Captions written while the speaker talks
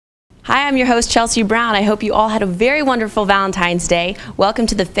Hi, I'm your host, Chelsea Brown. I hope you all had a very wonderful Valentine's Day. Welcome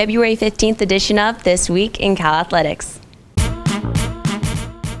to the February 15th edition of This Week in Cal Athletics.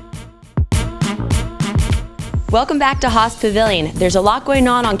 Welcome back to Haas Pavilion. There's a lot going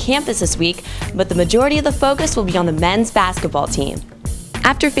on campus this week, but the majority of the focus will be on the men's basketball team.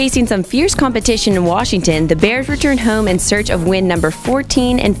 After facing some fierce competition in Washington, the Bears return home in search of win number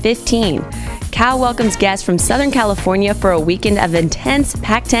 14 and 15. Cal welcomes guests from Southern California for a weekend of intense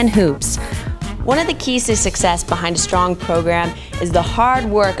Pac-10 hoops. One of the keys to success behind a strong program is the hard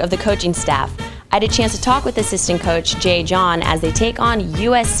work of the coaching staff. I had a chance to talk with assistant coach Jay John as they take on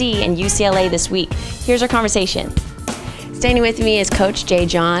USC and UCLA this week. Here's our conversation. Standing with me is Coach Jay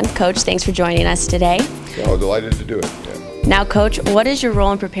John. Coach, thanks for joining us today. Oh, delighted to do it. Yeah. Now, Coach, what is your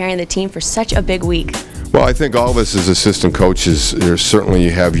role in preparing the team for such a big week? Well, I think all of us as assistant coaches, certainly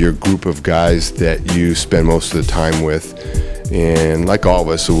you have your group of guys that you spend most of the time with, and like all of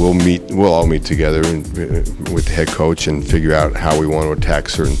us, we'll all meet together with the head coach and figure out how we want to attack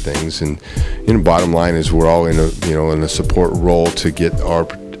certain things. And bottom line is we're all in a support role to get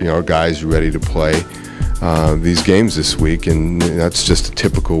our guys ready to play these games this week, and that's just a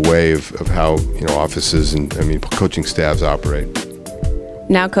typical way of how offices and coaching staffs operate.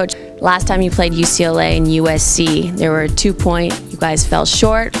 Now, Coach, last time you played UCLA and USC, there were 2 points. You guys fell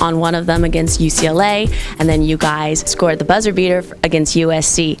short on one of them against UCLA, and then you guys scored the buzzer beater against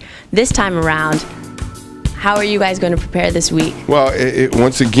USC. This time around, how are you guys going to prepare this week? Well,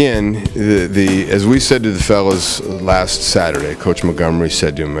 once again, as we said to the fellas last Saturday, Coach Montgomery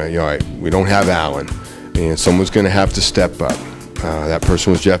said to him, all right, we don't have Allen, and someone's going to have to step up. That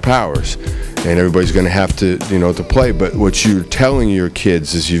person was Jeff Powers, and everybody's going to have to, to play. But what you're telling your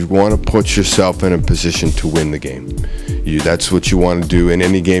kids is you want to put yourself in a position to win the game. That's what you want to do in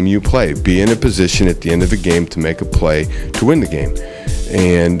any game you play. Be in a position at the end of the game to make a play to win the game.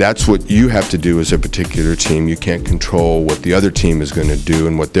 And that's what you have to do as a particular team. You can't control what the other team is going to do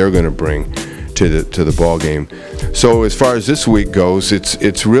and what they're going to bring to the ball game. So as far as this week goes,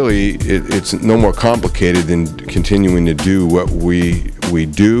 it's really no more complicated than continuing to do what we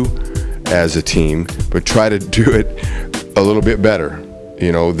do as a team, but try to do it a little bit better,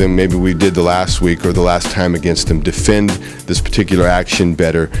 than maybe we did the last week or the last time against them. Defend this particular action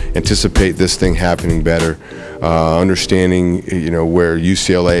better, anticipate this thing happening better, understanding where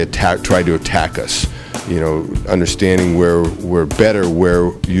UCLA tried to attack us. Understanding where we're better,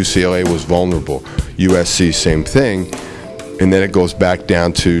 where UCLA was vulnerable. USC, same thing. And then it goes back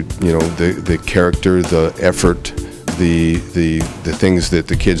down to, the character, the effort, the things that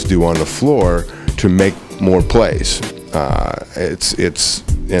the kids do on the floor to make more plays.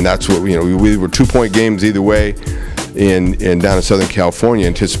 And that's what, we were 2-point games either way, and down in Southern California.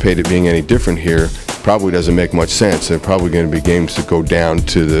 Anticipate it being any different here probably doesn't make much sense. They're probably going to be games that go down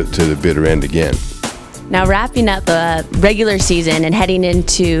to the bitter end again. Now, wrapping up the regular season and heading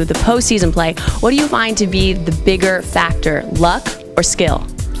into the postseason play, what do you find to be the bigger factor, luck or skill?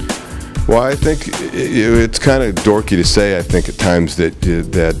 Well, I think it's kind of dorky to say, I think, at times that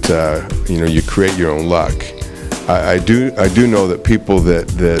you create your own luck. I do know that people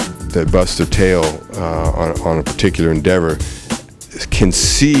that bust their tail on a particular endeavor can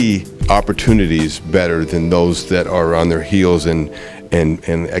see opportunities better than those that are on their heels and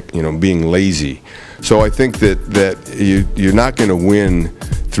being lazy. So I think that you're not going to win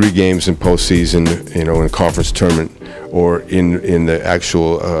 3 games in postseason, in a conference tournament or in the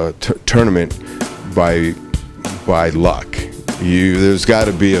actual tournament by luck. There's got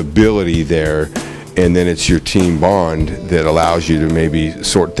to be ability there, and then it's your team bond that allows you to maybe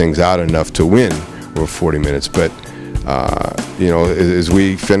sort things out enough to win over 40 minutes. But as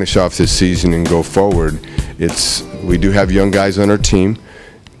we finish off this season and go forward, we do have young guys on our team,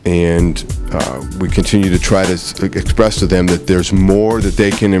 and we continue to try to express to them that there's more that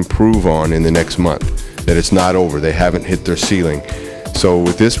they can improve on in the next month, that it's not over. They haven't hit their ceiling. So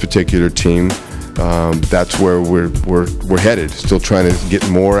with this particular team, that's where we're headed. Still trying to get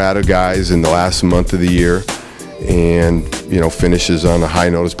more out of guys in the last month of the year, and finishes on a high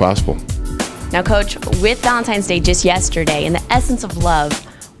note as possible. Now, Coach, with Valentine's Day just yesterday, in the essence of love,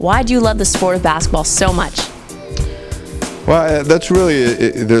 why do you love the sport of basketball so much? Well, that's really,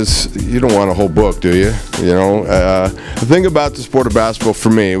 you don't want a whole book, do you? The thing about the sport of basketball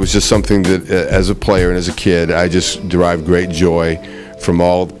for me, it was just something that as a player and as a kid, I just derived great joy from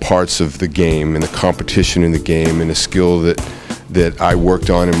all parts of the game and the competition in the game and the skill that I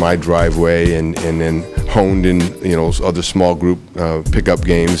worked on in my driveway and then honed in other small group pickup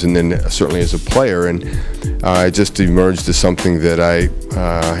games, and then certainly as a player. And it just emerged as something that I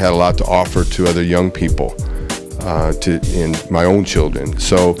had a lot to offer to other young people. in my own children.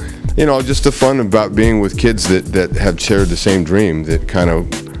 So, you know, just the fun about being with kids that have shared the same dream, that kind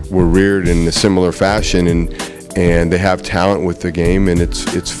of were reared in a similar fashion, and they have talent with the game, and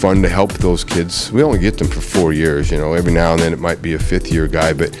it's fun to help those kids. We only get them for 4 years, you know. Every now and then it might be a fifth-year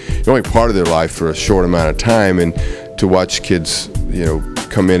guy, but you're only part of their life for a short amount of time, and to watch kids, you know,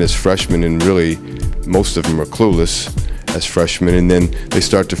 come in as freshmen, and really most of them are clueless as freshmen, and then they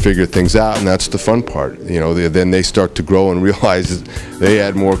start to figure things out, and that's the fun part. You know, then they start to grow and realize they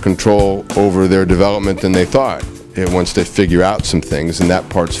had more control over their development than they thought, and once they figure out some things, and that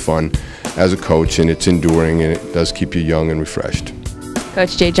part's fun as a coach, and it's enduring, and it does keep you young and refreshed.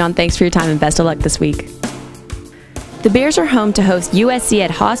 Coach J. John, thanks for your time and best of luck this week. The Bears are home to host USC at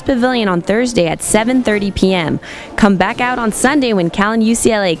Haas Pavilion on Thursday at 7:30 p.m. Come back out on Sunday when Cal and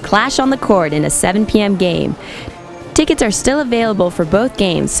UCLA clash on the court in a 7 p.m. game. Tickets are still available for both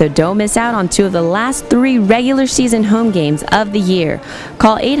games, so don't miss out on 2 of the last 3 regular season home games of the year.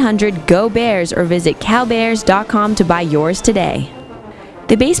 Call 800-GO-BEARS or visit calbears.com to buy yours today.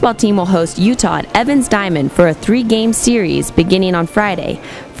 The baseball team will host Utah at Evans Diamond for a 3-game series beginning on Friday.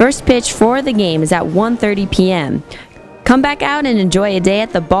 First pitch for the game is at 1:30 p.m. Come back out and enjoy a day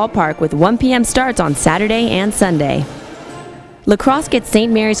at the ballpark with 1 p.m. starts on Saturday and Sunday. Lacrosse gets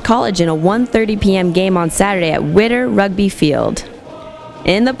St. Mary's College in a 1:30 p.m. game on Saturday at Witter Rugby Field.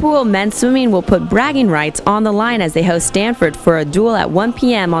 In the pool, men's swimming will put bragging rights on the line as they host Stanford for a duel at 1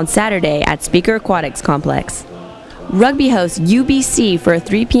 p.m. on Saturday at Speaker Aquatics Complex. Rugby hosts UBC for a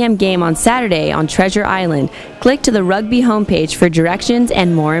 3 p.m. game on Saturday on Treasure Island. Click to the Rugby homepage for directions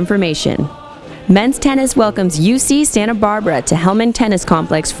and more information. Men's tennis welcomes UC Santa Barbara to Hellman Tennis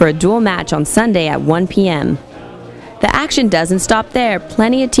Complex for a dual match on Sunday at 1 p.m. The action doesn't stop there.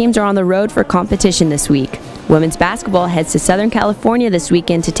 Plenty of teams are on the road for competition this week. Women's basketball heads to Southern California this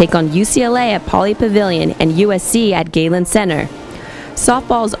weekend to take on UCLA at Pauley Pavilion and USC at Galen Center.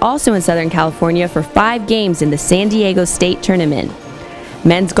 Softball is also in Southern California for 5 games in the San Diego State Tournament.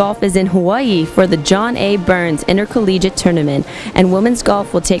 Men's golf is in Hawaii for the John A. Burns Intercollegiate Tournament, and women's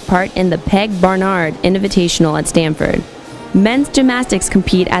golf will take part in the Peg Barnard Invitational at Stanford. Men's gymnastics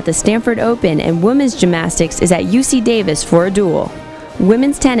compete at the Stanford Open, and women's gymnastics is at UC Davis for a duel.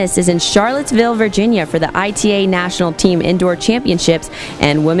 Women's tennis is in Charlottesville, Virginia for the ITA National Team Indoor Championships,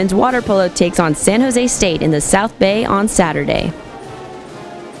 and women's water polo takes on San Jose State in the South Bay on Saturday.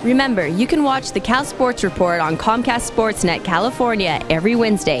 Remember, you can watch the Cal Sports Report on Comcast Sportsnet California every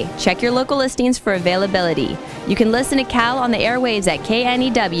Wednesday. Check your local listings for availability. You can listen to Cal on the airwaves at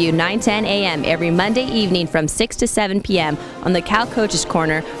KNEW 910 AM every Monday evening from 6 to 7 p.m. on the Cal Coaches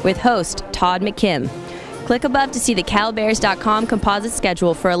Corner with host Todd McKim. Click above to see the calbears.com composite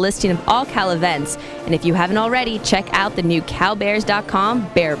schedule for a listing of all Cal events. And if you haven't already, check out the new calbears.com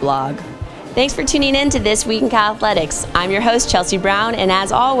Bear blog. Thanks for tuning in to This Week in Cal Athletics. I'm your host, Chelsea Brown, and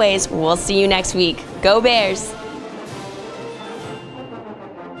as always, we'll see you next week. Go Bears!